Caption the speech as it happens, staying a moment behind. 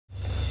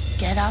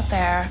get out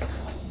there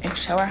and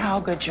show her how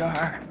good you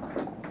are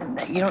and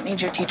that you don't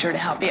need your teacher to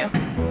help you.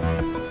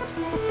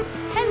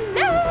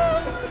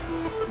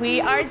 Hello! We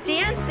are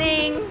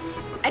dancing.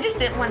 I just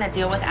didn't want to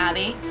deal with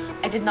Abby.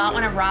 I did not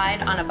want to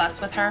ride on a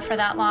bus with her for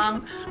that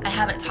long. I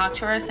haven't talked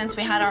to her since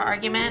we had our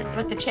argument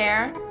with the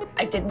chair.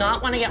 I did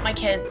not want to get my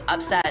kids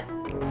upset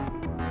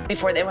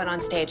before they went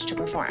on stage to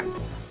perform.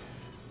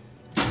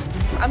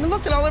 I'm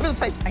looking all over the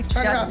place. I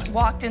turned around. Just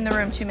walked in the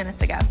room 2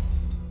 minutes ago.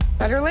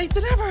 Better late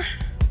than ever.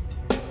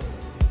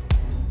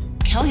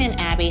 Kelly and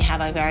Abby have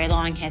a very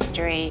long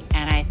history,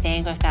 and I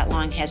think with that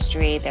long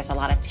history, there's a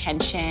lot of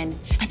tension.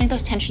 I think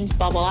those tensions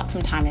bubble up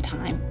from time to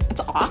time.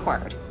 It's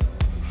awkward.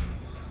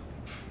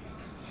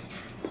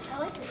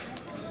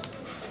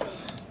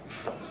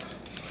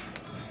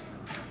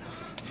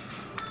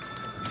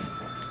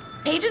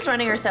 Paige is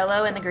running her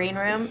solo in the green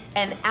room,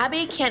 and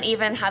Abby can't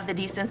even have the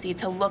decency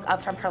to look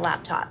up from her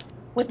laptop.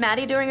 With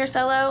Maddie doing her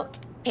solo,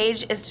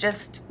 Paige is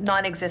just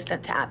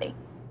non-existent to Abby.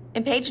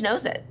 And Paige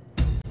knows it.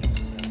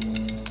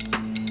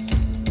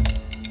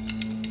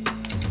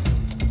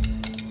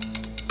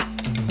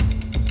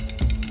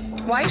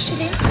 Why is she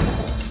dancing?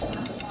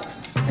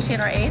 Is she in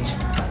her age?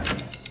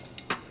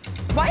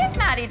 Why is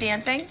Maddie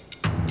dancing?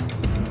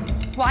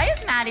 Why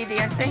is Maddie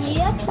dancing?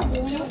 Yep.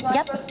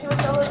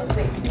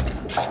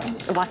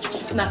 Watch.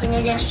 Nothing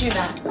against you,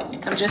 Matt.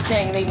 I'm just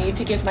saying they need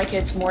to give my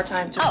kids more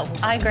time to. Oh,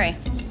 I agree.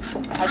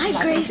 Has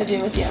nothing to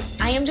do with you.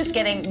 I am just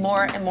getting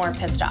more and more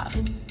pissed off.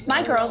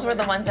 My girls were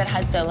the ones that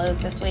had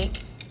solos this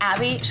week.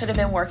 Abby should have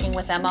been working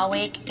with them all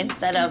week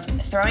instead of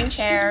throwing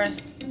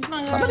chairs.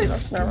 Somebody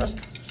looks nervous.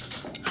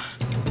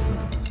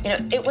 You know,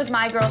 it was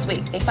my girls'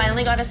 week. They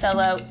finally got a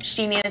solo.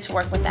 She needed to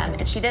work with them,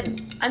 and she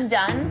didn't. I'm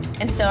done,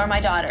 and so are my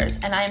daughters,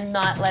 and I am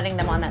not letting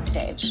them on that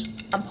stage.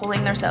 I'm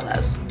pulling their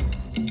solos.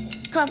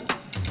 Come.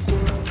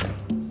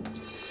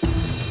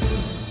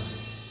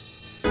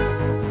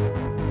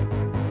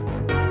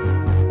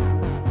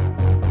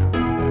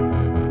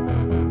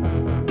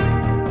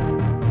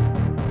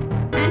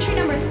 Entry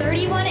number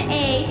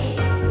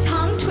 31A,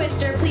 tongue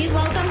twister. Please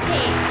welcome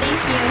Paige.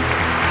 Thank you.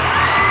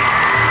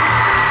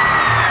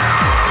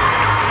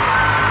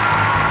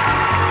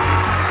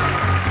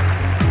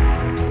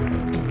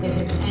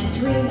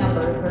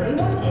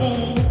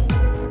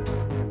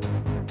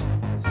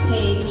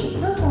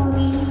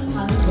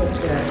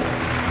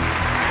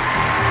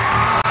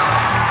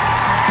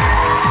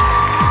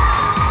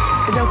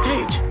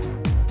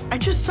 I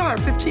just saw her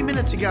 15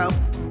 minutes ago,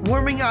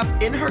 warming up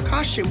in her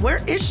costume.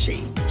 Where is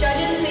she?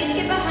 Judges, please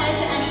skip ahead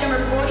to entry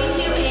number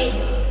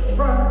 42A,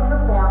 Brooke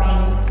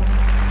performing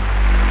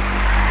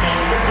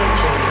Name the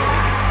Pictures.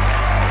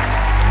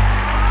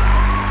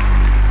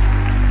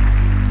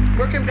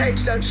 Brooke and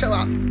Paige don't show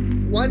up.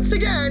 Once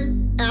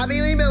again,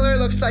 Abby Lee Miller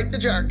looks like the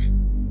jerk.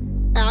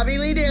 Abby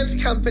Lee Dance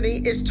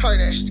Company is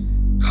tarnished,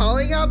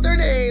 calling out their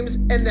names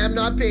and them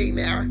not being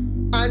there.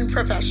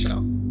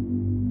 Unprofessional.